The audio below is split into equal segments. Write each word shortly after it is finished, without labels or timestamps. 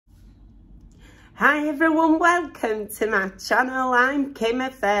Hi everyone, welcome to my channel. I'm Kim, a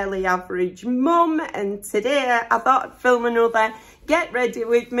fairly average mum, and today I thought I'd film another get ready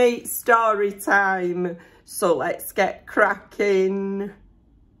with me story time. So let's get cracking.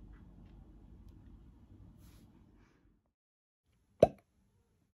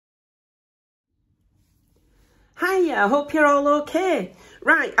 Hiya, I hope you're all okay.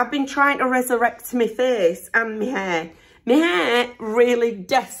 Right, I've been trying to resurrect my face and my hair. My hair really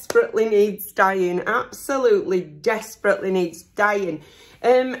desperately needs dyeing, absolutely desperately needs dyeing.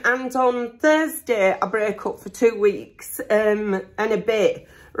 And on Thursday, I break up for 2 weeks and a bit,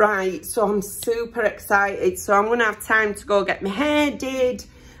 right? So I'm super excited. So I'm going to have time to go get my hair did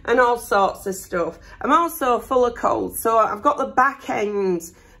and all sorts of stuff. I'm also full of cold, so I've got the back end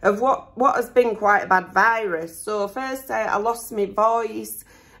of what has been quite a bad virus. So first I lost my voice.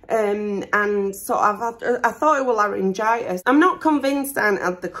 And so I thought it was laryngitis. I'm not convinced I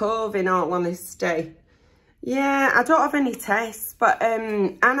had the COVID, in all honesty. Yeah, I don't have any tests, but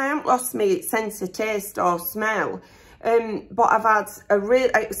and I haven't lost my sense of taste or smell. But I've had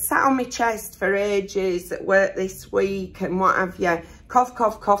it sat on my chest for ages at work this week and what have you. Cough,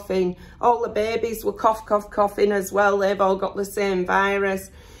 cough, coughing. All the babies were cough, cough, coughing as well. They've all got the same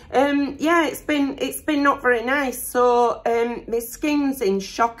virus. Yeah, it's been not very nice. So my skin's in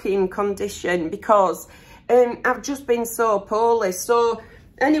shocking condition because I've just been so poorly. So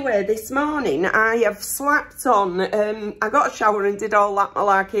anyway, this morning I have slapped on, I got a shower and did all that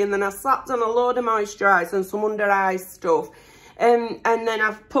malarkey, and then I slapped on a load of moisturiser and some under eye stuff. And then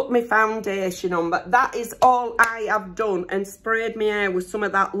I've put my foundation on, but that is all I have done, and sprayed my hair with some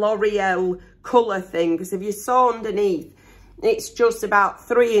of that L'Oreal colour thing, because if you saw underneath, it's just about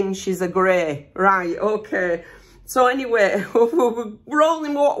 3 inches of grey. Right, okay. So anyway, we're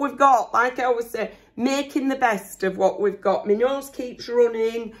rolling what we've got. Like I always say, making the best of what we've got. My nose keeps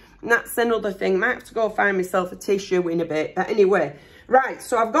running, and that's another thing. Might have to go find myself a tissue in a bit. But anyway, right,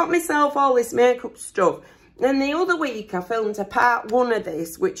 so I've got myself all this makeup stuff. And the other week, I filmed a part 1 of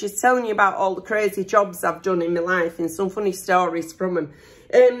this, which is telling you about all the crazy jobs I've done in my life and some funny stories from them.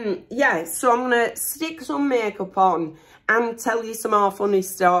 Yeah, so I'm going to stick some makeup on and tell you some more funny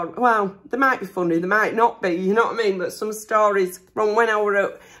stories. Well, they might be funny, they might not be, you know what I mean? But some stories from when I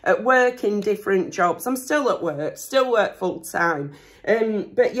were at work in different jobs. I'm still at work, still work full time.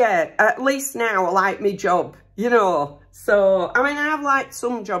 But yeah, at least now I like my job, you know. So, I mean, I have liked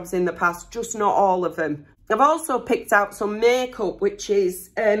some jobs in the past, just not all of them. I've also picked out some makeup, which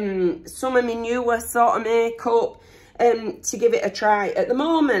is some of my newer sort of makeup. To give it a try. At the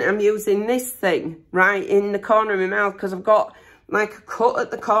moment, I'm using this thing, right, in the corner of my mouth, because I've got like a cut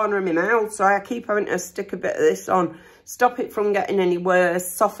at the corner of my mouth, so I keep having to stick a bit of this on, stop it from getting any worse,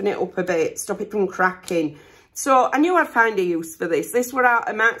 soften it up a bit, stop it from cracking. So I knew I'd find a use for this. This were out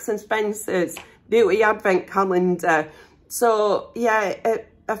of Marks and Spencer's Beauty Advent Calendar. So yeah,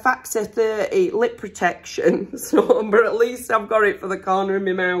 a factor 30 lip protection, so, but at least I've got it for the corner of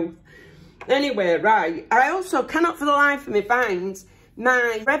my mouth. Anyway, right, I also cannot for the life of me find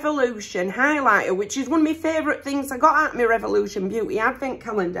my Revolution highlighter, which is one of my favourite things I got out of my Revolution Beauty Advent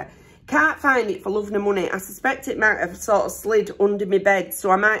Calendar. Can't find it for love nor money. I suspect it might have sort of slid under my bed,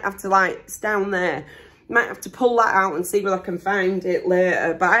 so I might have to, like, it's down there. Might have to pull that out and see whether I can find it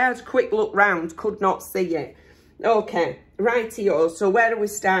later. But I had a quick look round, could not see it. Okay, rightio, so where are we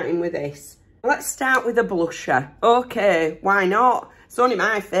starting with this? Let's start with a blusher. Okay, why not? It's only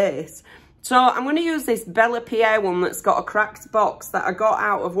my face. So I'm going to use this Bella Pierre one that's got a cracked box that I got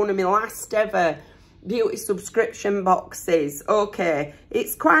out of one of my last ever beauty subscription boxes. Okay,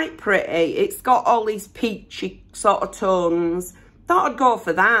 it's quite pretty. It's got all these peachy sort of tones. Thought I'd go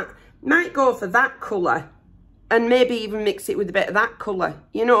for that. Might go for that colour and maybe even mix it with a bit of that colour.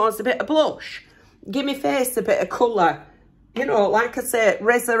 You know, as a bit of blush. Give my face a bit of colour. You know, like I say,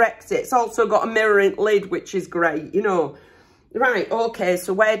 resurrect it. It's also got a mirroring lid, which is great, you know. Right, okay,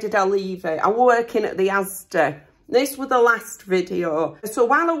 so where did I leave it? I was working at the Asda. This was the last video. So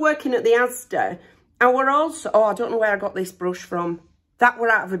while I was working at the Asda, I were also, oh, I don't know where I got this brush from. That were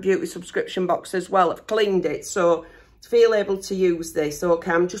out of a beauty subscription box as well. I've cleaned it, so to feel able to use this.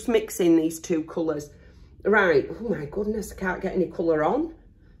 Okay, I'm just mixing these two colours. Right, oh my goodness, I can't get any colour on.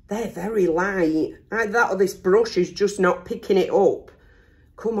 They're very light. That or this brush is just not picking it up.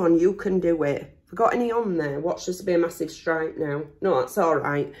 Come on, you can do it. Got any on there? Watch this be a massive stripe now. No, that's all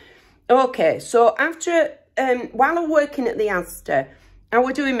right. Okay, so after, while I was working at the Asda, I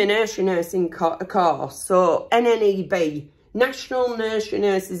was doing my nursery nursing course. So NNEB, National Nursery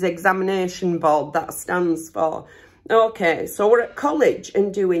Nurses Examination Board, that stands for. Okay, so we're at college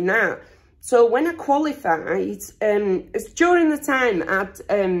and doing that. So when I qualified, it's during the time I'd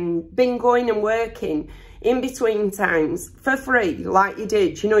been going and working in between times for free, like you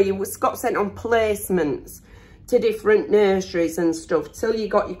did. You know, you got sent on placements to different nurseries and stuff till you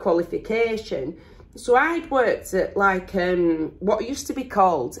got your qualification. So I'd worked at like what used to be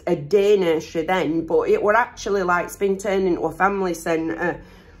called a day nursery then, but it were actually like it's been turned into a family centre,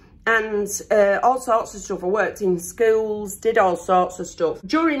 and all sorts of stuff. I worked in schools, did all sorts of stuff,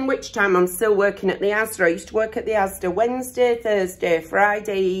 during which time I'm still working at the Asda. I used to work at the Asda Wednesday, Thursday,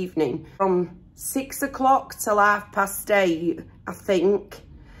 Friday evening from 6 o'clock till 8:30, I think.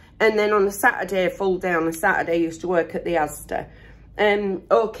 And then on a Saturday, full day on a Saturday, I used to work at the Asda.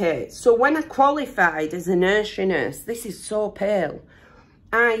 Okay, so when I qualified as a nursery nurse, this is so pale,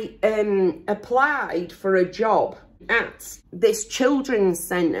 I applied for a job at this children's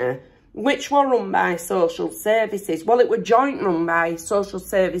centre, which were run by social services. Well, it were joint run by social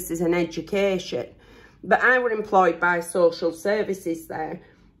services and education, but I were employed by social services there.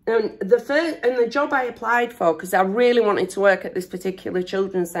 And the job I applied for, because I really wanted to work at this particular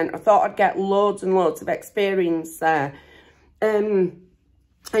children's centre, I thought I'd get loads and loads of experience there.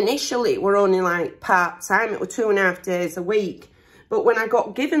 Initially, it were only like part-time. It were 2.5 days a week. But when I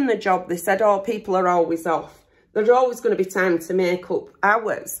got given the job, they said, oh, people are always off. There's always going to be time to make up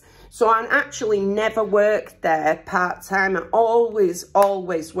hours. So I actually never worked there part-time. I always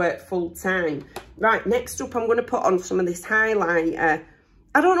worked full-time. Right, next up, I'm going to put on some of this highlighter.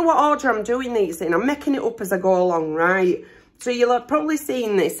 I don't know what order I'm doing these in. I'm making it up as I go along, right? So you'll have probably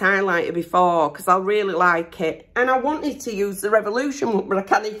seen this highlighter before because I really like it. And I wanted to use the Revolution one, but I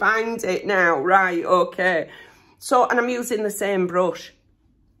can't find it now. Right, okay. So, and I'm using the same brush.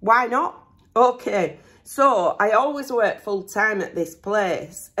 Why not? Okay. So, I always worked full-time at this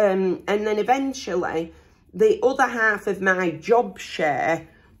place. And then eventually, the other half of my job share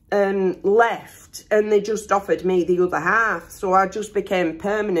left, and they just offered me the other half. So I just became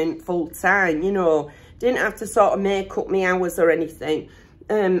permanent full-time, you know. Didn't have to sort of make up my hours or anything.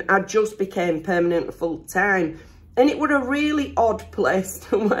 I just became permanent full-time. And it was a really odd place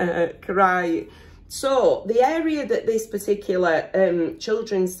to work, right? So the area that this particular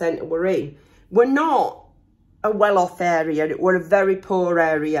children's centre were in were not a well-off area. It were a very poor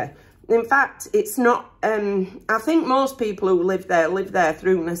area. In fact, it's not, I think most people who live there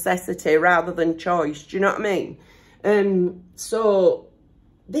through necessity rather than choice. Do you know what I mean? So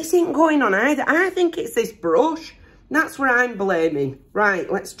this ain't going on either. I think it's this brush. That's what I'm blaming. Right,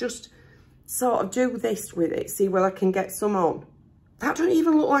 let's just sort of do this with it. See whether I can get some on. That don't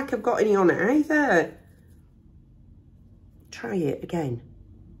even look like I've got any on either. Try it again.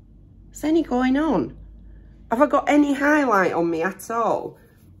 Is any going on? Have I got any highlight on me at all?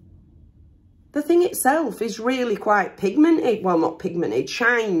 The thing itself is really quite pigmented. Well, not pigmented,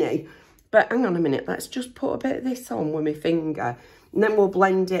 shiny. But hang on a minute. Let's just put a bit of this on with my finger. And then we'll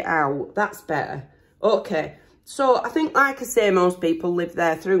blend it out. That's better. Okay. So, I think, like I say, most people live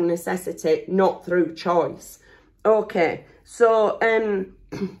there through necessity, not through choice. Okay. So, and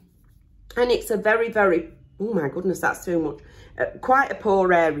it's a very, very... Oh, my goodness, that's too much. Quite a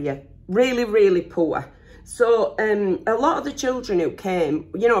poor area. Really, really poor. So, a lot of the children who came,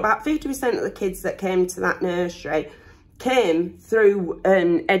 you know, about 50% of the kids that came to that nursery came through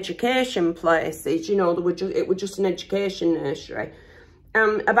education places. You know, it was just an education nursery.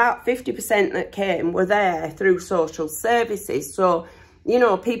 About 50% that came were there through social services. So, you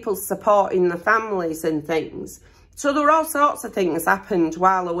know, people supporting the families and things. So there were all sorts of things happened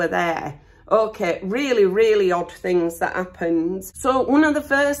while I were there. Okay, really, really odd things that happened. So one of the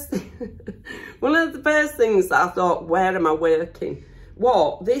first things that I thought, where am I working?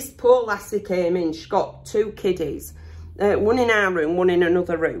 What? This poor lassie came in, she got 2 kiddies. One in our room, one in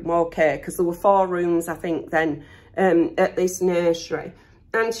another room, okay, because there were 4 rooms, I think, then, at this nursery.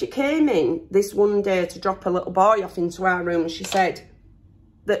 And she came in this one day to drop a little boy off into our room, and she said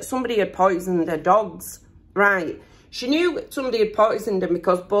that somebody had poisoned her dogs, right? She knew somebody had poisoned them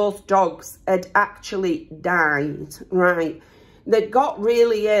because both dogs had actually died, right? They got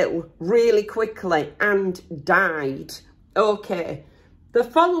really ill really quickly and died. Okay. The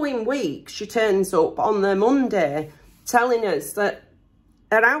following week, she turns up on the Monday telling us that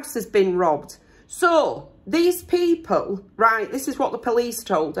her house has been robbed. So, these people, right, this is what the police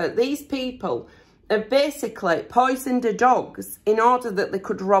told her. These people have basically poisoned her dogs in order that they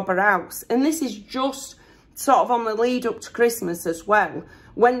could rob her house. And this is just sort of on the lead up to Christmas as well,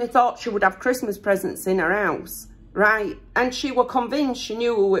 when they thought she would have Christmas presents in her house, right? And she was convinced she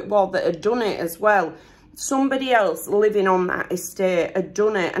knew who it was that had done it as well. Somebody else living on that estate had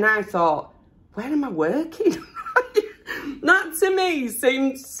done it. And I thought, where am I working? That to me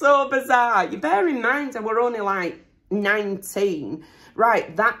seemed so bizarre. You bear in mind, I were only like 19.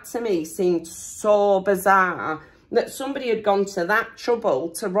 Right, that to me seemed so bizarre that somebody had gone to that trouble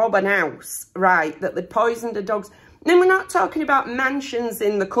to rob an house, right, that they'd poisoned the dogs. And we're not talking about mansions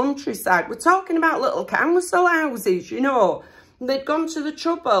in the countryside. We're talking about little council houses, you know. They'd gone to the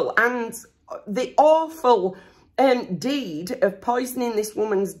trouble and the awful deed of poisoning this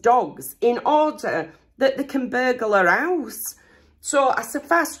woman's dogs in order that they can burgle her house. So I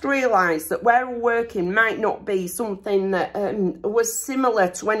fast realised that where we're working might not be something that was similar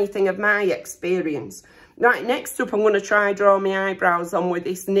to anything of my experience. Right, next up I'm going to try draw my eyebrows on with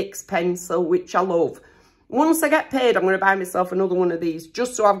this NYX pencil, which I love. Once I get paid, I'm going to buy myself another one of these,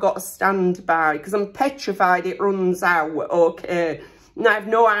 just so I've got a standby, because I'm petrified it runs out, okay? And I have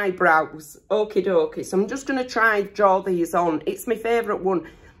no eyebrows, okie dokie. So I'm just going to try draw these on. It's my favourite one.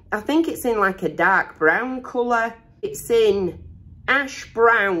 I think it's in like a dark brown colour. It's in ash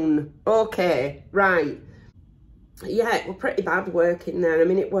brown, okay, right. Yeah, it was pretty bad working there. I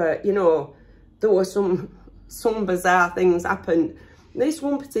mean, it were, you know, there were some bizarre things happened. This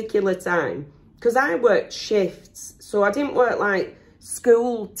one particular time, because I worked shifts, so I didn't work like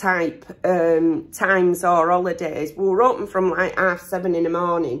school type times or holidays. We were open from like 7:30 in the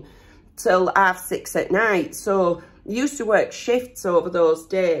morning till 6:30 at night. So I used to work shifts over those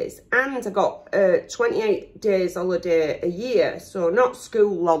days, and I got 28 days holiday a year, so not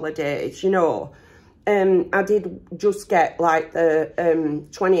school holidays, you know. I did just get like the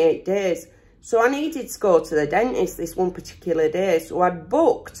 28 days. So I needed to go to the dentist this one particular day, so I'd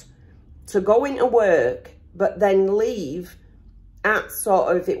booked to go into work, but then leave at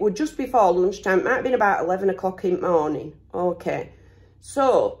sort of, it would just before lunchtime. It might have been about 11 o'clock in the morning. Okay.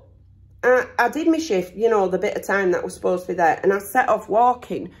 So I did my shift, you know, the bit of time that was supposed to be there. And I set off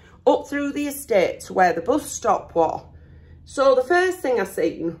walking up through the estate to where the bus stop was. So the first thing I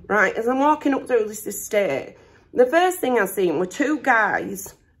seen, right, as I'm walking up through this estate, the first thing I seen were two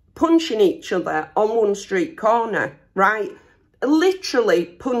guys punching each other on one street corner, right? Literally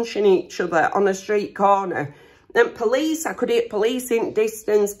punching each other on a street corner. And police, I could hear police in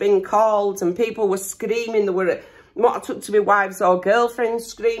distance being called, and people were screaming. There were what I took to be wives or girlfriends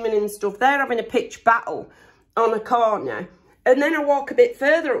screaming and stuff. They're having a pitched battle on a corner. And then I walk a bit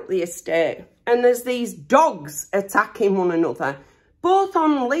further up the estate, and there's these dogs attacking one another, both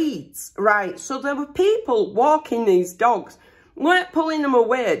on leads, right? So there were people walking these dogs, weren't pulling them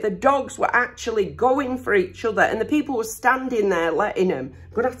away. The dogs were actually going for each other, and the people were standing there letting them.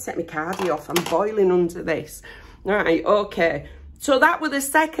 I'm going to have to take my cardi off. I'm boiling under this. Right, okay. So that was the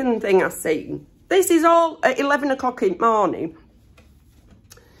second thing I seen. This is all at 11 o'clock in the morning.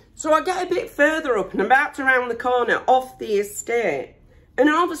 So I get a bit further up, and I'm about to round the corner off the estate, and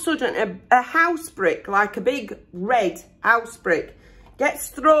all of a sudden a house brick, like a big red house brick, gets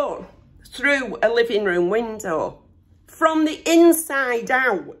thrown through a living room window. From the inside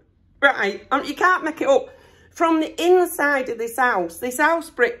out, right? You can't make it up. From the inside of this house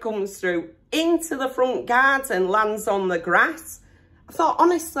brick comes through into the front garden, lands on the grass. I thought,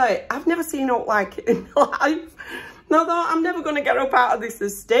 honestly, I've never seen it like it in my life. And I thought, I'm never going to get up out of this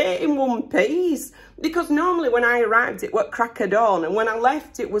estate in one piece. Because normally when I arrived, it was crack of dawn. And when I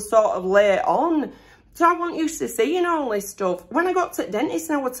left, it was sort of late on. So I wasn't used to seeing all this stuff. When I got to the dentist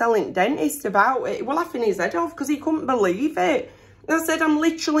and I was telling the dentist about it, he was laughing his head off because he couldn't believe it. And I said, I'm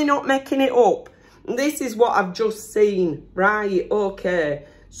literally not making it up. This is what I've just seen. Right, okay.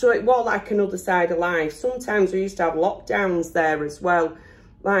 So it was like another side of life. Sometimes we used to have lockdowns there as well.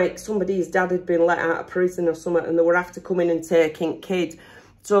 Like somebody's dad had been let out of prison or something, and they would have to come in and take in kid.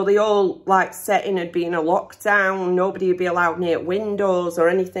 So the whole like setting had been a lockdown. Nobody would be allowed near windows or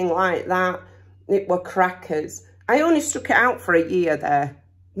anything like that. It were crackers. I only stuck it out for a year there.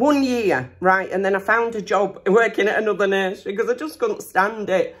 1 year, right? And then I found a job working at another nursery because I just couldn't stand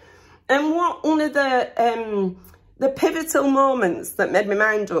it. And what one of the pivotal moments that made my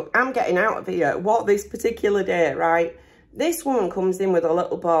mind up, I'm getting out of here, what this particular day, right? This woman comes in with a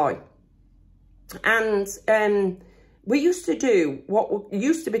little boy. And we used to do what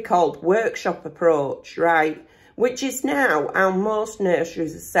used to be called workshop approach, right? Which is now how most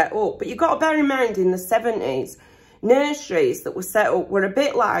nurseries are set up. But you've got to bear in mind, in the 70s, nurseries that were set up were a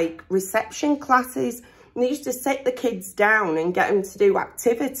bit like reception classes. And they used to sit the kids down and get them to do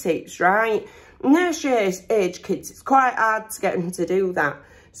activities, right? Nursery age kids, it's quite hard to get them to do that.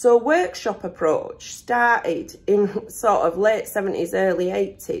 So workshop approach started in sort of late 70s, early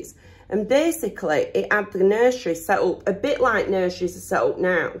 80s. And basically, it had the nursery set up a bit like nurseries are set up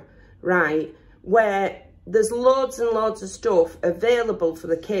now, right? Where there's loads and loads of stuff available for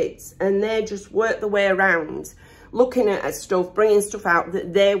the kids, and they just work their way around looking at stuff, bringing stuff out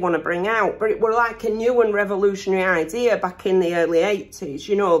that they want to bring out. But it were like a new and revolutionary idea back in the early 80s,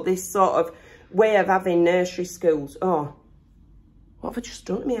 you know, this sort of way of having nursery schools. Oh, what have I just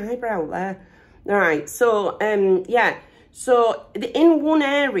done to my eyebrow there? All right, so, yeah. So, in one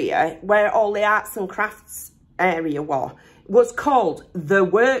area where all the arts and crafts area was called the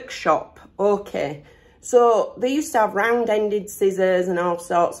workshop. Okay. So, they used to have round-ended scissors and all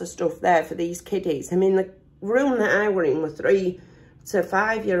sorts of stuff there for these kiddies. I mean, the room that I were in were 3 to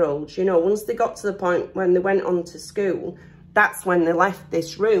 5-year-olds. You know, once they got to the point when they went on to school, that's when they left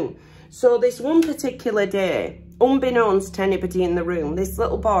this room. So, this one particular day, unbeknownst to anybody in the room, this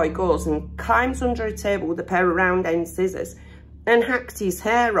little boy goes and climbs under a table with a pair of round-end scissors and hacked his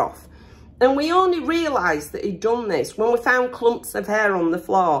hair off. And we only realised that he'd done this when we found clumps of hair on the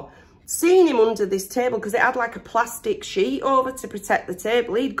floor. Seeing him under this table, because it had like a plastic sheet over to protect the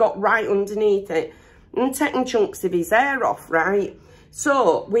table, he'd got right underneath it and taken chunks of his hair off, right?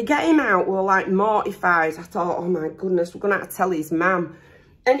 So we get him out, we're like mortified. I thought, oh my goodness, we're going to have to tell his mum.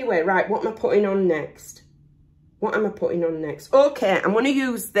 Anyway, right, what am I putting on next? What am I putting on next? Okay, I'm going to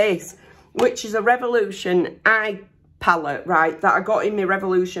use this, which is a Revolution eye palette, right, that I got in my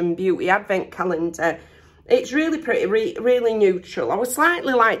Revolution Beauty Advent Calendar. It's really pretty, really neutral. I was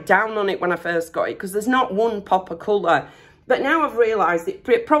slightly like down on it when I first got it because there's not one pop of colour. But now I've realised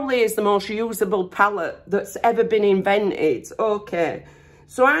it probably is the most usable palette that's ever been invented. Okay,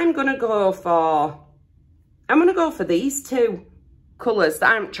 so I'm going to go for these two colours that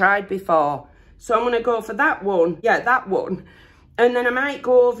I haven't tried before. So I'm going to go for that one. Yeah, that one. And then I might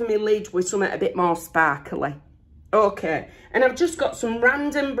go over my lid with something a bit more sparkly. Okay, and I've just got some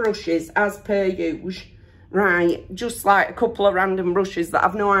random brushes as per usual. Right, just like a couple of random brushes that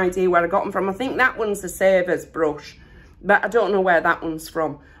I've no idea where I got them from. I think that one's a Savers brush, but I don't know where that one's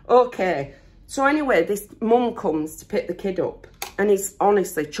from. Okay, so anyway, this mum comes to pick the kid up, and he's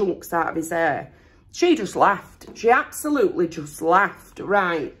honestly chunks out of his hair. She just laughed. She absolutely just laughed,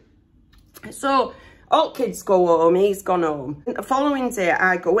 right? So, all kids go home, he's gone home. The following day,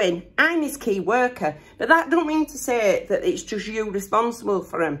 I go in. I'm his key worker. But that don't mean to say that it's just you responsible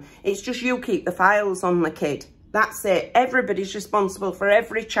for him. It's just you keep the files on the kid. That's it. Everybody's responsible for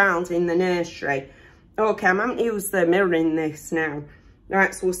every child in the nursery. Okay, I'm having to use the mirror in this now.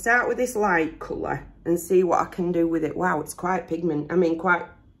 Right, so we'll start with this light colour and see what I can do with it. Wow, it's quite pigment. I mean, got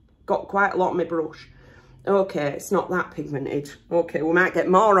quite a lot on my brush. Okay, it's not that pigmented. Okay, we might get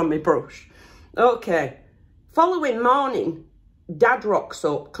more on my brush. Okay, following morning, Dad rocks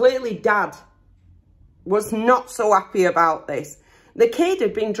up. Clearly, Dad was not so happy about this. The kid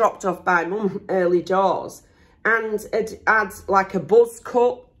had been dropped off by Mum early doors and had like a buzz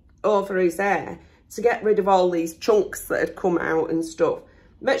cut over his hair to get rid of all these chunks that had come out and stuff.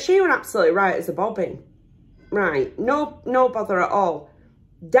 But she was absolutely right as a bobbin. Right, no bother at all.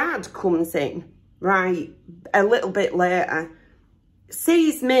 Dad comes in, right, a little bit later,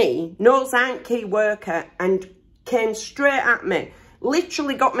 sees me, knows I'm key worker, and came straight at me.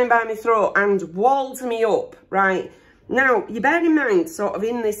 Literally got me by my throat and walled me up, right? Now, you bear in mind, sort of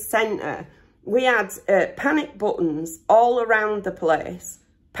in this centre, we had panic buttons all around the place.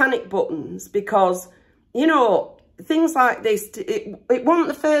 Panic buttons, because, you know, things like this, it wasn't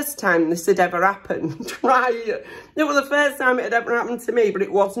the first time this had ever happened, right? It was the first time it had ever happened to me, but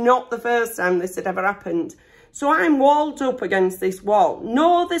it was not the first time this had ever happened. So I'm walled up against this wall.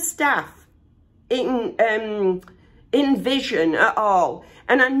 No other staff in vision at all.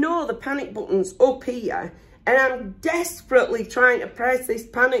 And I know the panic button's up here. And I'm desperately trying to press this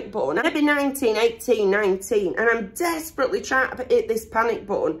panic button. Maybe 19, 18, 19. And I'm desperately trying to hit this panic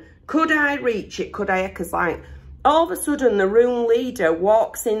button. Could I reach it? Could I? Because like, all of a sudden the room leader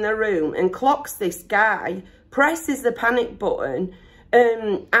walks in the room and clocks this guy, presses the panic button,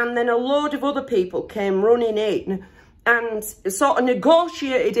 and then a load of other people came running in and sort of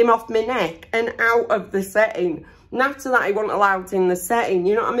negotiated him off my neck and out of the setting. And after that, he wasn't allowed in the setting,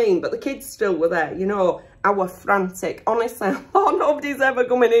 you know what I mean? But the kids still were there, you know. I was frantic. Honestly, I thought nobody's ever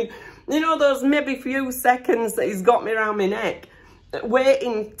coming in. You know, those maybe few seconds that he's got me around my neck,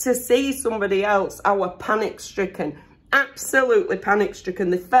 waiting to see somebody else. I was panic-stricken. Absolutely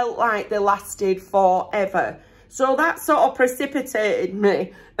panic-stricken. They felt like they lasted forever. So that sort of precipitated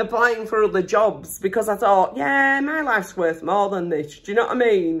me applying for other jobs because I thought, yeah, my life's worth more than this. Do you know what I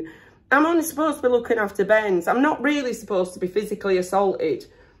mean? I'm only supposed to be looking after Ben's. I'm not really supposed to be physically assaulted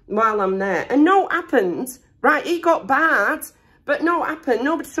while I'm there. And no happened, right? He got bad, but no happened.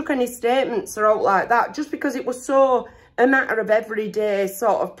 Nobody took any statements or out like that just because it was so a matter of everyday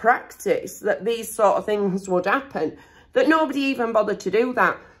sort of practice that these sort of things would happen that nobody even bothered to do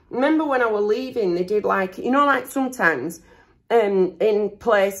that. remember when I was leaving, they did like, you know, like sometimes in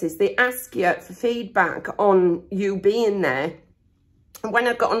places, they ask you for feedback on you being there. And when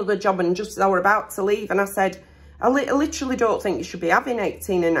I got another job and just as I were about to leave, and I said, I literally don't think you should be having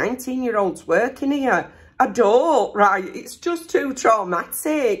 18 and 19-year-olds working here. I don't, right? It's just too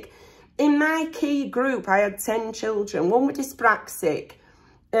traumatic. In my key group, I had 10 children. One was dyspraxic,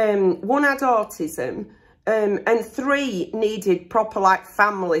 one had autism, and 3 needed proper, like,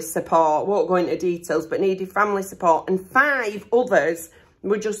 family support. Won't go into details, but needed family support. And 5 others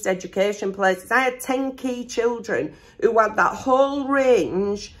were just education places. I had 10 key children who had that whole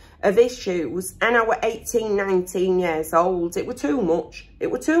range of issues, and I were 18, 19 years old. It was too much. It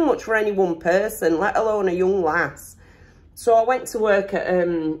was too much for any one person, let alone a young lass. So I went to work at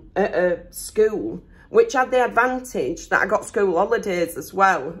a school, which had the advantage that I got school holidays as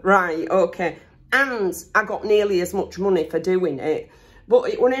well. Right, okay. And I got nearly as much money for doing it. But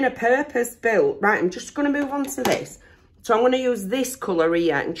it was in a purpose built. Right, I'm just going to move on to this. So I'm going to use this colour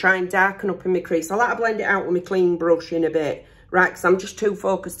here and try and darken up in my crease. I like to blend it out with my clean brush in a bit. Right, because I'm just too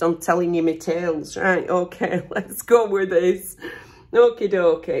focused on telling you my tales. Right, okay, let's go with this. Okie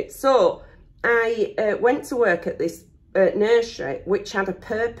dokie. So I went to work at this nursery, which had a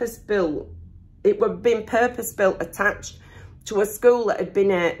purpose-built, it would been purpose-built attached to a school that had been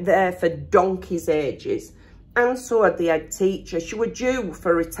there for donkey's ages. And so had the head teacher. She was due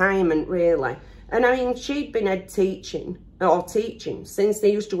for retirement, really. And I mean, she'd been head teaching since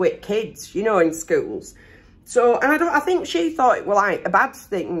they used to whip kids, you know, in schools. So, and I think she thought it was like a bad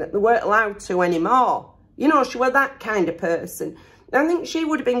thing that they weren't allowed to anymore. You know, she was that kind of person. I think she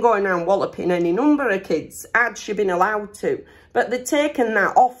would have been going around walloping any number of kids had she been allowed to. But they'd taken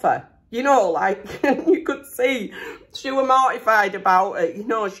that off her, you know, like, you could see she was mortified about it. You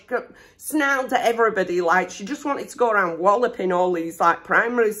know, she snarled at everybody, like, she just wanted to go around walloping all these, like,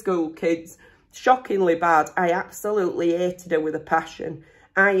 primary school kids. Shockingly bad. I absolutely hated her with a passion.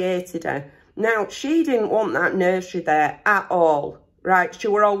 I hated her. Now, she didn't want that nursery there at all, right? She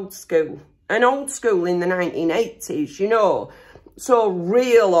were old school. An old school in the 1980s, you know. So,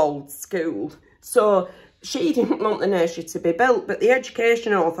 real old school. So, she didn't want the nursery to be built, but the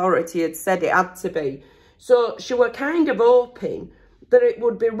Education Authority had said it had to be. So, she were kind of hoping that it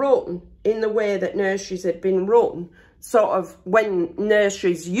would be run in the way that nurseries had been run, sort of when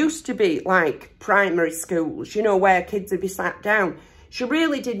nurseries used to be like primary schools, you know, where kids would be sat down. She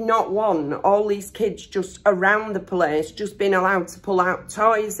really did not want all these kids just around the place, just being allowed to pull out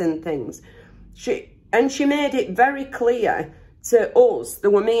toys and things. She made it very clear to us,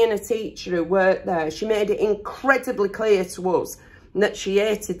 there were me and a teacher who worked there, she made it incredibly clear to us that she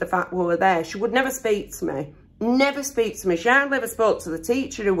hated the fact we were there. She would never speak to me, never speak to me. She hardly ever spoke to the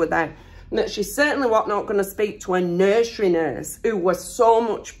teacher who were there. And that she certainly was not going to speak to a nursery nurse who was so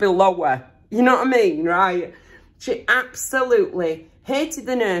much below her. You know what I mean, right? She absolutely hated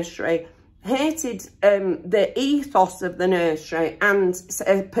the nursery, hated the ethos of the nursery, and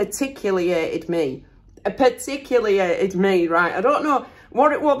particularly hated me. Particularly hated me, right? I don't know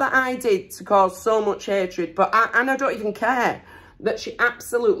what it was that I did to cause so much hatred, but I don't even care. That she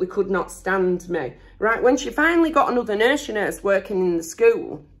absolutely could not stand me. Right, when she finally got another nursery nurse working in the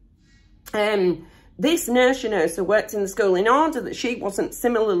school, this nursery nurse who worked in the school, in order that she wasn't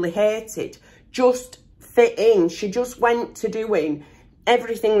similarly hated, just fit in. She just went to doing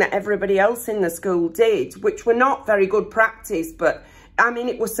everything that everybody else in the school did, which were not very good practice, but I mean,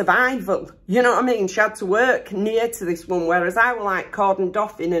 it was survival. You know what I mean? She had to work near to this one, whereas I was like cordoned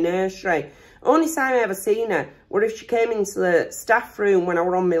off in a nursery. Only time I ever seen her was if she came into the staff room when I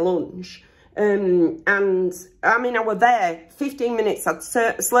were on my lunch. And I mean, I was there 15 minutes, I'd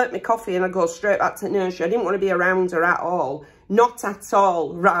slurp my coffee and I'd go straight back to the nursery. I didn't want to be around her at all. Not at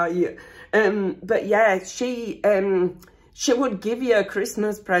all, right? But yeah, she would give you a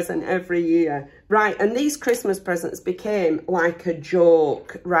Christmas present every year, right? And these Christmas presents became like a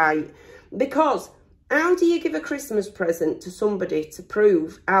joke, right? Because how do you give a Christmas present to somebody to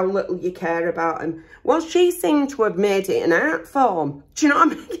prove how little you care about them? Well, she seemed to have made it an art form. Do you know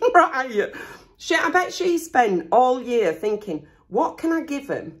what I mean? Right? I bet she spent all year thinking, what can I give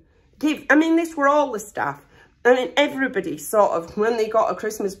them? I mean, this were all the staff. I mean, everybody sort of, when they got a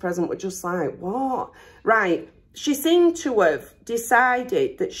Christmas present, were just like, what? Right. She seemed to have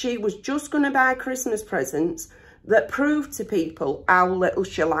decided that she was just going to buy Christmas presents that proved to people how little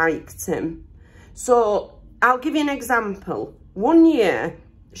she liked him. So, I'll give you an example. One year,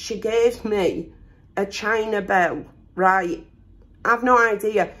 she gave me a china bell, right? I've no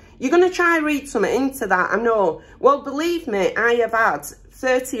idea. You're going to try and read something into that, I know. Well, believe me, I have had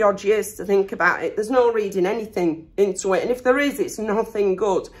 30 odd years to think about it. There's no reading anything into it. And if there is, it's nothing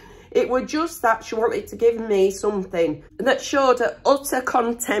good. It was just that she wanted to give me something that showed an utter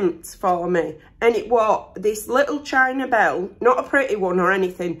contempt for me. And it was this little china bell, not a pretty one or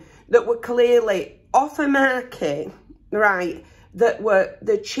anything, that were clearly off a market, right, that were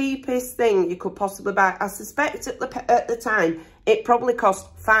the cheapest thing you could possibly buy. I suspect at the time, it probably cost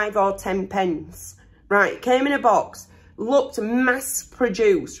 5 or 10 pence, right? It came in a box, looked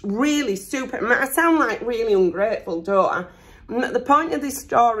mass-produced, really super. I sound like really ungrateful, don't I? The point of this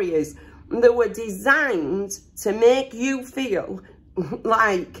story is they were designed to make you feel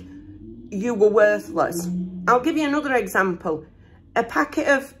like you were worthless. I'll give you another example. A packet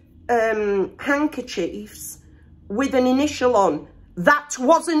of handkerchiefs with an initial on, that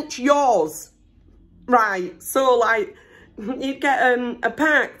wasn't yours, right? So like you'd get a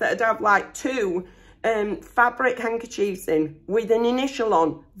pack that'd have like 2 fabric handkerchiefs in with an initial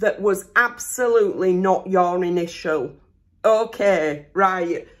on that was absolutely not your initial. Okay,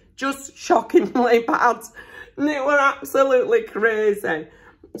 right, just shockingly bad. They were absolutely crazy.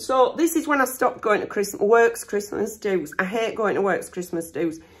 So this is when I stopped going to works Christmas do's. I hate going to works Christmas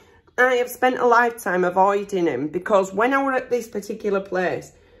do's. I have spent a lifetime avoiding them because when I were at this particular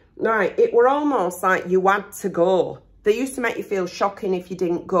place, right, it were almost like you had to go. They used to make you feel shocking if you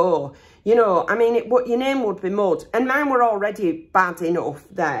didn't go. You know, I mean, your name would be mud. And mine were already bad enough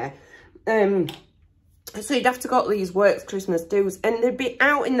there. So you'd have to go to these works Christmas do's and they'd be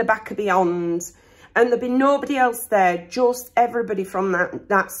out in the back of Beyond and there'd be nobody else there, just everybody from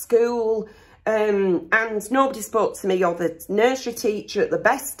that school. And nobody spoke to me or the nursery teacher. At the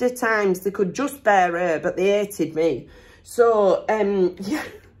best of times, they could just bear her, but they hated me. So, yeah,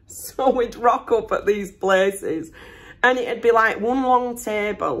 so we'd rock up at these places and it'd be like one long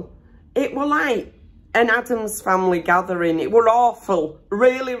table. It were like an Addams Family gathering. It were awful,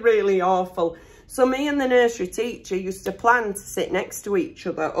 really, really awful. So me and the nursery teacher used to plan to sit next to each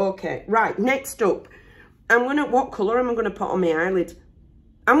other. Okay, right, next up, what colour am I going to put on my eyelid?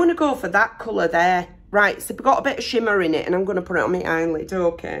 I'm going to go for that colour there. Right, so I've got a bit of shimmer in it and I'm going to put it on my eyelid.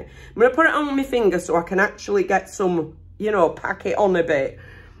 Okay, I'm going to put it on my finger so I can actually get some, you know, pack it on a bit.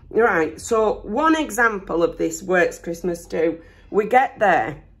 Right, so one example of this works Christmas do. We get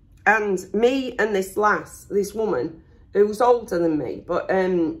there and me and this woman, who was older than me, but,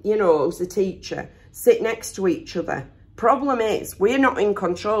 you know, who's a teacher, sit next to each other. Problem is, we're not in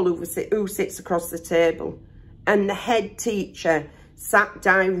control who sits across the table. And the head teacher sat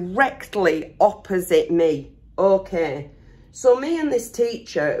directly opposite me. Okay. So me and this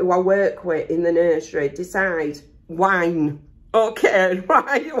teacher, who I work with in the nursery, decide wine. Okay,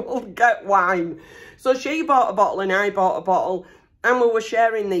 right, we'll get wine. So she bought a bottle and I bought a bottle. And we were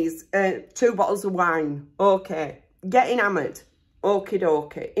sharing these 2 bottles of wine. Okay. Getting hammered, okie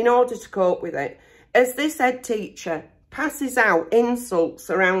dokie, in order to cope with it. As this head teacher passes out insults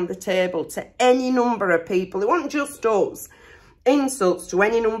around the table to any number of people, it wasn't just us, insults to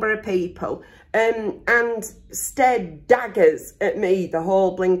any number of people, and stared daggers at me the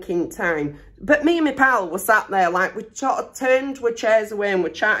whole blinking time. But me and my pal were sat there like we sort of turned our chairs away and were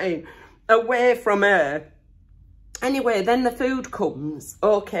chatting away from her. Anyway, then the food comes,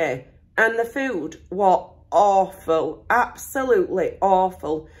 okay, and the food, what? Awful, absolutely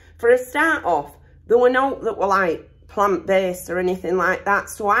awful. For a start off, there were no that were like plant-based or anything like that.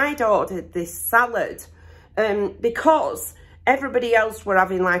 So I'd ordered this salad because everybody else were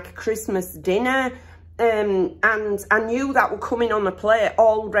having like a Christmas dinner and I knew that were coming on the plate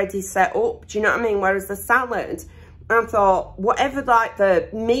already set up. Do you know what I mean? Whereas the salad, I thought, whatever like the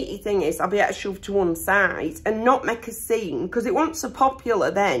meaty thing is, I'll be able to shove to one side and not make a scene because it wasn't so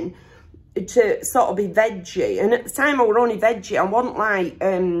popular then to sort of be veggie. And at the time I were only veggie. I wasn't like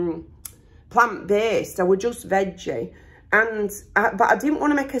plant-based. I was just veggie. But I didn't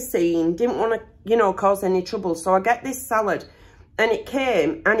want to make a scene. Didn't want to, you know, cause any trouble. So I get this salad and it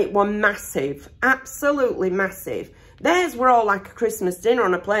came and it was massive. Absolutely massive. Theirs were all like a Christmas dinner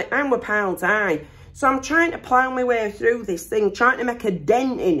on a plate. Mine were Pals Eye. So I'm trying to plough my way through this thing, trying to make a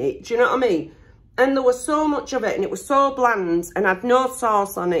dent in it. Do you know what I mean? And there was so much of it and it was so bland and had no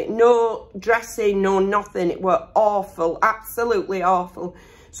sauce on it, no dressing, no nothing. It were awful, absolutely awful.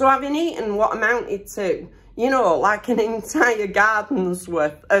 So having eaten what amounted to, you know, like an entire garden's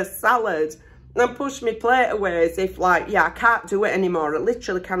worth of salad, and pushed my plate away as if like, yeah, I can't do it anymore. I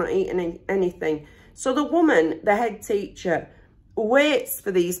literally cannot eat anything. So the woman, the head teacher, waits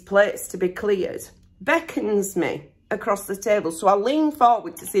for these plates to be cleared, beckons me across the table. So I leaned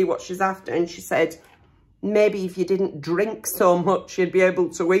forward to see what she's after and she said, maybe if you didn't drink so much, you'd be able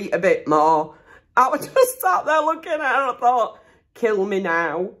to eat a bit more. I was just sat there looking at her and I thought, kill me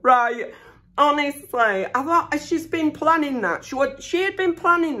now, right? Honestly, I thought she's been planning that. She had been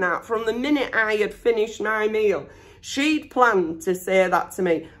planning that from the minute I had finished my meal. She'd planned to say that to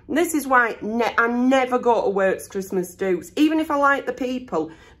me. And this is why I never go to work's Christmas do's. Even if I like the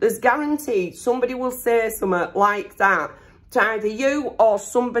people, there's guaranteed somebody will say something like that to either you or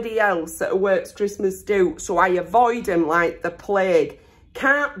somebody else at a work's Christmas do. So I avoid them like the plague.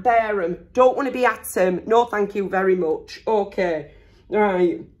 Can't bear them. Don't want to be at them. No, thank you very much. Okay.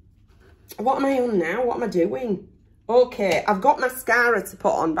 Right. What am I on now? What am I doing? Okay. I've got mascara to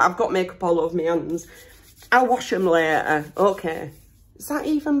put on, but I've got makeup all over my hands. I'll wash them later. Okay. Is that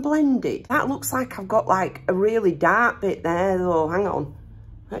even blended? That looks like I've got like a really dark bit there though. Hang on.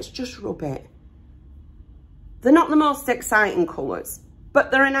 Let's just rub it. They're not the most exciting colours,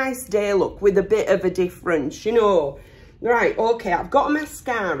 but they're a nice day look with a bit of a difference, you know. Right, okay, I've got a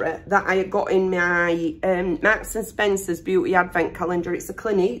mascara that I got in my Marks & Spencer's Beauty Advent Calendar. It's a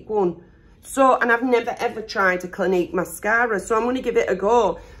Clinique one. So, and I've never ever tried a Clinique mascara, so I'm going to give it a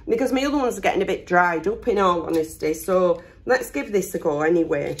go. Because my other ones are getting a bit dried up, in all honesty. So, let's give this a go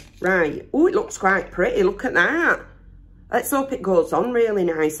anyway. Right. Oh, it looks quite pretty. Look at that. Let's hope it goes on really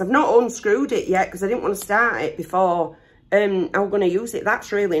nice. I've not unscrewed it yet because I didn't want to start it before I'm going to use it.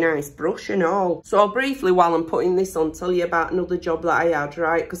 That's really nice brush and all. So I'll briefly, while I'm putting this on, tell you about another job that I had,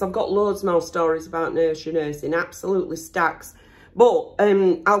 right? Because I've got loads more stories about nursing, absolutely stacks. But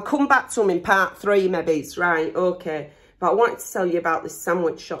I'll come back to them in part 3 maybe, right? Okay. But I wanted to tell you about this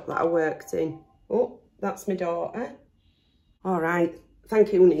sandwich shop that I worked in. Oh, that's my daughter. All right.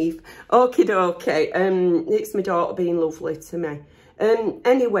 Thank you, Neve. Okie dokie. It's my daughter being lovely to me.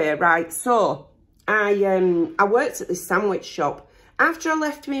 Anyway, right, so I worked at this sandwich shop. After I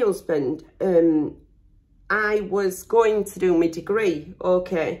left my husband, I was going to do my degree,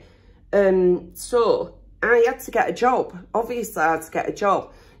 okay. So I had to get a job. Obviously, I had to get a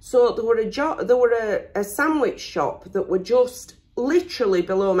job. So there were a sandwich shop that were just literally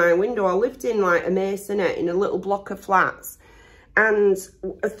below my window. I lived in like a masonette in a little block of flats. And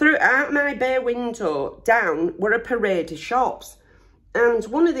throughout my bay window down were a parade of shops. And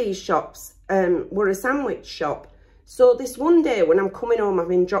one of these shops were a sandwich shop. So this one day when I'm coming home,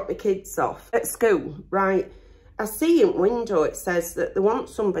 having dropped my kids off at school, right, I see in window it says that they want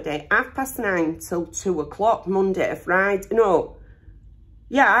somebody 9:30 till 2 o'clock, Monday to Friday. No,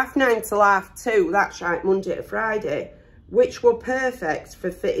 yeah, 9:30 till 2:30, that's right, Monday to Friday. Which were perfect for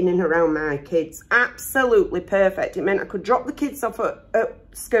fitting in around my kids. Absolutely perfect. It meant I could drop the kids off at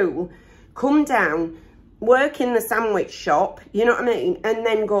school, come down, work in the sandwich shop, you know what I mean? And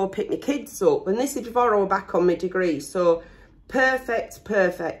then go pick my kids up. And this is before I was back on my degree. So perfect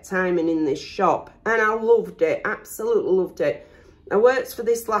timing in this shop. And I loved it, absolutely loved it. I worked for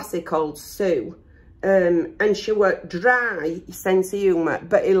this lassie called Sue. And she worked dry, sense of humour,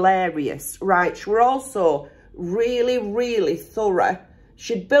 but hilarious, right? She were also really thorough.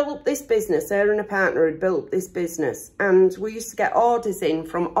 She'd built up this business, her and her partner had built up this business, and we used to get orders in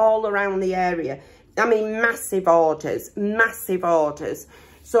from all around the area. I mean, massive orders.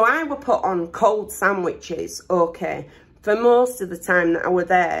 So I would put on cold sandwiches, okay, for most of the time that I were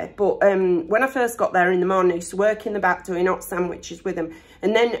there. But when I first got there in the morning, I used to work in the back doing hot sandwiches with them.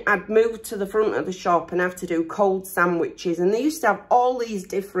 And then I'd move to the front of the shop and have to do cold sandwiches. And they used to have all these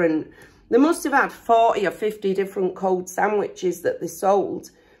different... They must have had 40 or 50 different cold sandwiches that they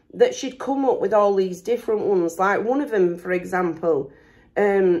sold, that she'd come up with all these different ones. Like one of them, for example,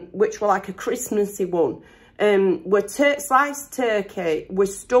 which were like a Christmassy one, were sliced turkey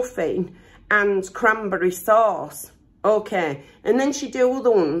with stuffing and cranberry sauce. Okay. And then she'd do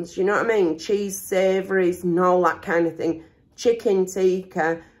other ones, you know what I mean? Cheese savouries and all that kind of thing. Chicken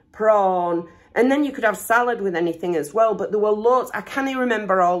tikka, prawn. And then you could have salad with anything as well. But there were loads. I can't even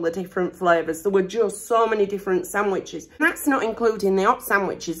remember all the different flavours. There were just so many different sandwiches. And that's not including the hot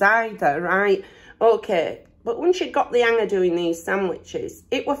sandwiches either, right? Okay. But once you got the hang of doing these sandwiches,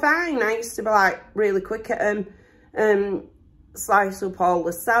 it were fine. I used to be like really quick at them. Slice up all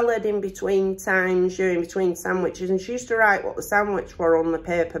the salad in between times, in between sandwiches. And she used to write what the sandwich were on the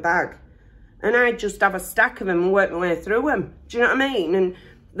paper bag. And I'd just have a stack of them and work my way through them. Do you know what I mean? And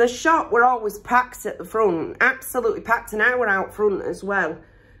the shop were always packed at the front, absolutely packed, and I were out front as well.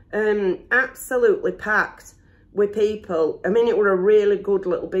 Absolutely packed with people. I mean, it were a really good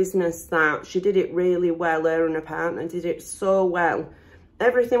little business that. She did it really well, her and her partner did it so well.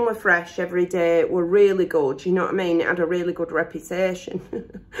 Everything were fresh every day, were really good, you know what I mean? It had a really good reputation.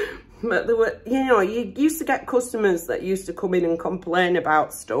 But there were, you know, you used to get customers that used to come in and complain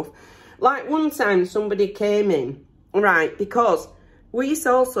about stuff. Like one time somebody came in, right, because... we used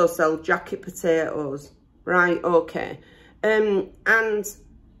to also sell jacket potatoes, right, okay. And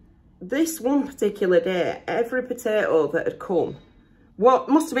this one particular day, every potato that had come, what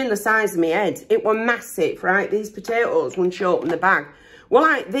must have been the size of my head, it were massive, right? These potatoes, when she opened the bag, were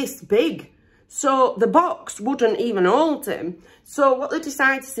like this big. So the box wouldn't even hold them. So what they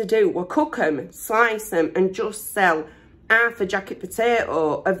decided to do were cook them, slice them, and just sell half a jacket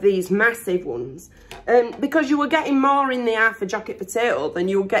potato of these massive ones. Because you were getting more in the half a jacket potato than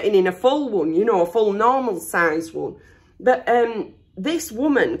you were getting in a full one, you know, a full normal size one. But this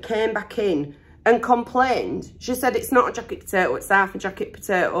woman came back in and complained. She said, it's not a jacket potato, it's half a jacket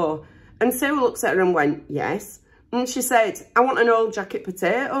potato. And Sue looks at her and went, yes. And she said, I want an old jacket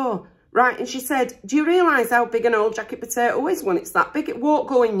potato. Right, and she said, do you realise how big an old jacket potato is when it's that big? It won't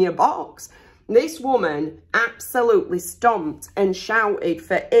go in your box. This woman absolutely stomped and shouted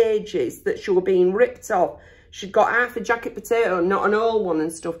for ages that she was being ripped off. She'd got half a jacket potato, not an old one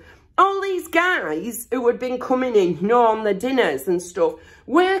and stuff. All these guys who had been coming in, you know, on the dinners and stuff,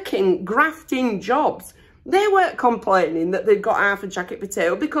 working, grafting jobs, they weren't complaining that they'd got half a jacket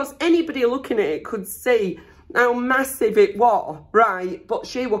potato because anybody looking at it could see how massive it was, right? But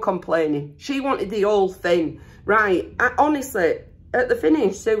she was complaining. She wanted the whole thing, right? Honestly, at the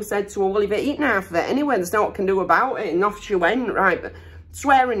finish, Sue said to her, well, you've eaten half of it anyway, there's no what I can do about it. And off she went, right? But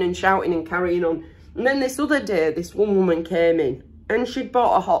swearing and shouting and carrying on. And then this other day, this one woman came in and she'd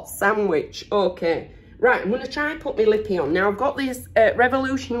bought a hot sandwich. Okay, right, I'm going to try and put my lippy on. Now, I've got this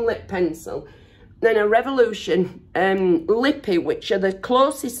Revolution lip pencil, then a Revolution lippy, which are the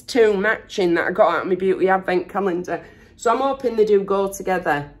closest two matching that I got out of my Beauty Advent calendar. So I'm hoping they do go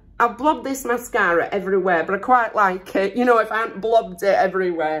together. I've blobbed this mascara everywhere, but I quite like it. You know, if I hadn't blobbed it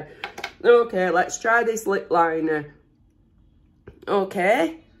everywhere. Okay, let's try this lip liner.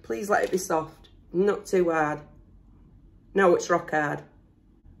 Okay, please let it be soft. Not too hard. No, it's rock hard.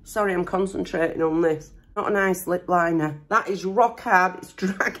 Sorry, I'm concentrating on this. Not a nice lip liner. That is rock hard. It's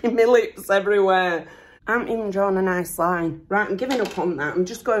dragging my lips everywhere. I haven't even drawn a nice line. Right, I'm giving up on that. I'm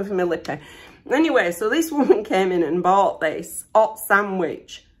just going for my lippy. Anyway, so this woman came in and bought this hot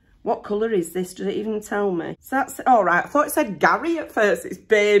sandwich. What colour is this? Did it even tell me? So that's all right. I thought it said Gary at first. It's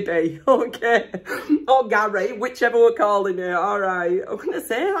baby. Okay. Or Gary, whichever we're calling it. All right. I'm going to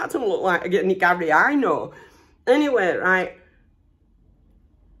say that doesn't look like any Gary I know. Anyway, right.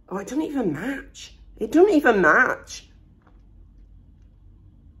 Oh, it doesn't even match. It doesn't even match.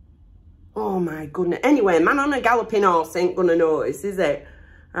 Oh my goodness. Anyway, man on a galloping horse ain't gonna notice, is it?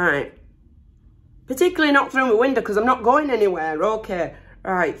 Alright. Particularly not through my window because I'm not going anywhere. Okay.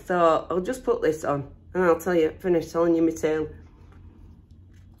 Right, so I'll just put this on and I'll finish telling you my tale.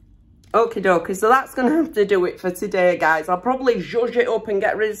 Okie dokie, so that's going to have to do it for today, guys. I'll probably zhuzh it up and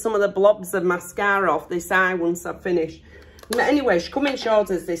get rid of some of the blobs of mascara off this eye once I've finished. But anyway, she come in, she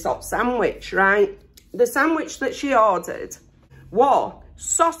orders this hot sandwich, right? The sandwich that she ordered was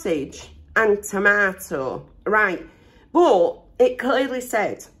sausage and tomato, right? But it clearly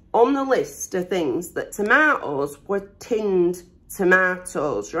said on the list of things that tomatoes were tinned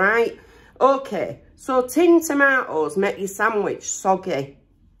tomatoes, right? Okay, so tinned tomatoes make your sandwich soggy.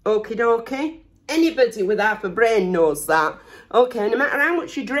 Okie dokie. Anybody with half a brain knows that. Okay, no matter how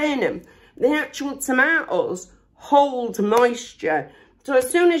much you drain them, the actual tomatoes hold moisture. So as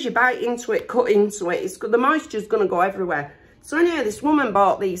soon as you bite into it, cut into it, the moisture's going to go everywhere. So anyway, this woman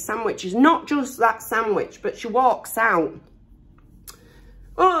bought these sandwiches, not just that sandwich, but she walks out.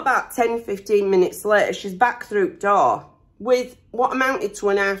 Oh, about 10-15 minutes later, she's back through the door with what amounted to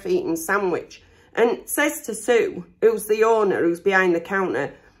an half-eaten sandwich. And says to Sue, who's the owner, who's behind the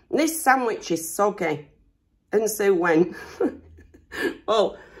counter, this sandwich is soggy. And Sue went,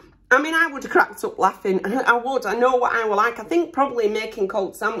 well, I mean, I would have cracked up laughing. I would. I know what I were like. I think probably making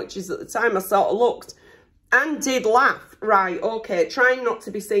cold sandwiches at the time I sort of looked and did laugh. Right, okay, trying not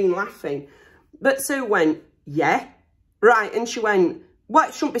to be seen laughing. But Sue went, yeah. Right, and she went, what,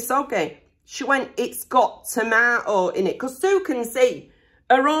 it shouldn't be soggy? She went, it's got tomato in it. Because Sue can see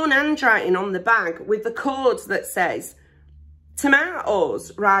her own handwriting on the bag with the code that says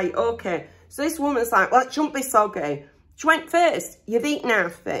tomatoes. Right, okay. So this woman's like, well, it shouldn't be soggy. She went, first, you've eaten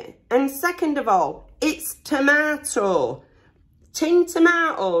half of it. And second of all, it's tomato. Tinned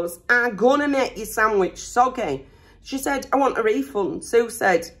tomatoes are going to make your sandwich soggy. She said, I want a refund. Sue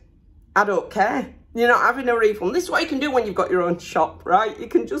said, I don't care. You're not having a refund. This is what you can do when you've got your own shop, right? You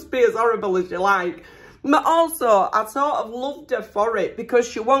can just be as horrible as you like. But also, I sort of loved her for it because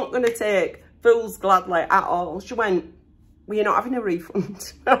she wasn't going to take fools gladly at all. She went, well, you're not having a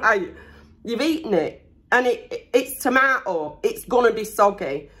refund, right? You've eaten it. And it's tomato. It's going to be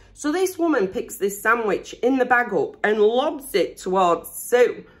soggy. So this woman picks this sandwich in the bag up and lobs it towards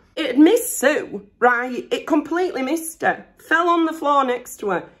Sue. It had missed Sue, right? It completely missed her. Fell on the floor next to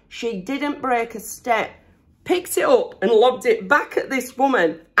her. She didn't break a step. Picked it up and lobbed it back at this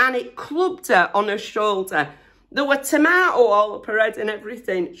woman, and it clubbed her on her shoulder. There were tomato all up her head and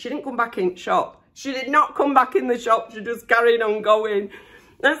everything. She didn't come back in the shop. She did not come back in the shop. She just carried on going.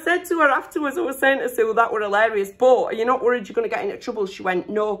 I said to her afterwards, I was saying to Sue, that were hilarious, but are you not worried you're going to get into trouble? She went,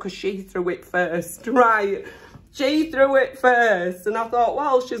 no, because she threw it first. Right. She threw it first. And I thought,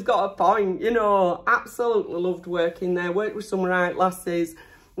 well, she's got a point, you know. Absolutely loved working there. Worked with some right lasses.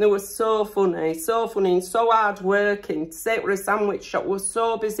 They were so funny and so hard working. To say it were a sandwich shop, we were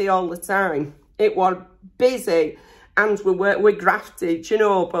so busy all the time. It was busy and we grafted, you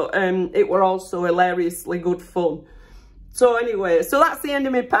know, but it were also hilariously good fun. So anyway, so that's the end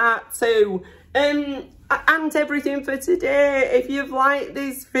of my part 2. And everything for today. If you've liked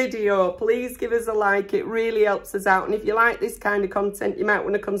this video, please give us a like. It really helps us out. And if you like this kind of content, you might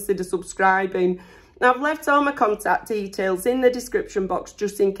want to consider subscribing. Now, I've left all my contact details in the description box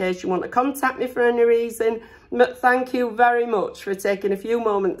just in case you want to contact me for any reason. But thank you very much for taking a few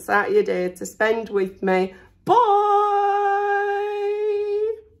moments out of your day to spend with me. Bye!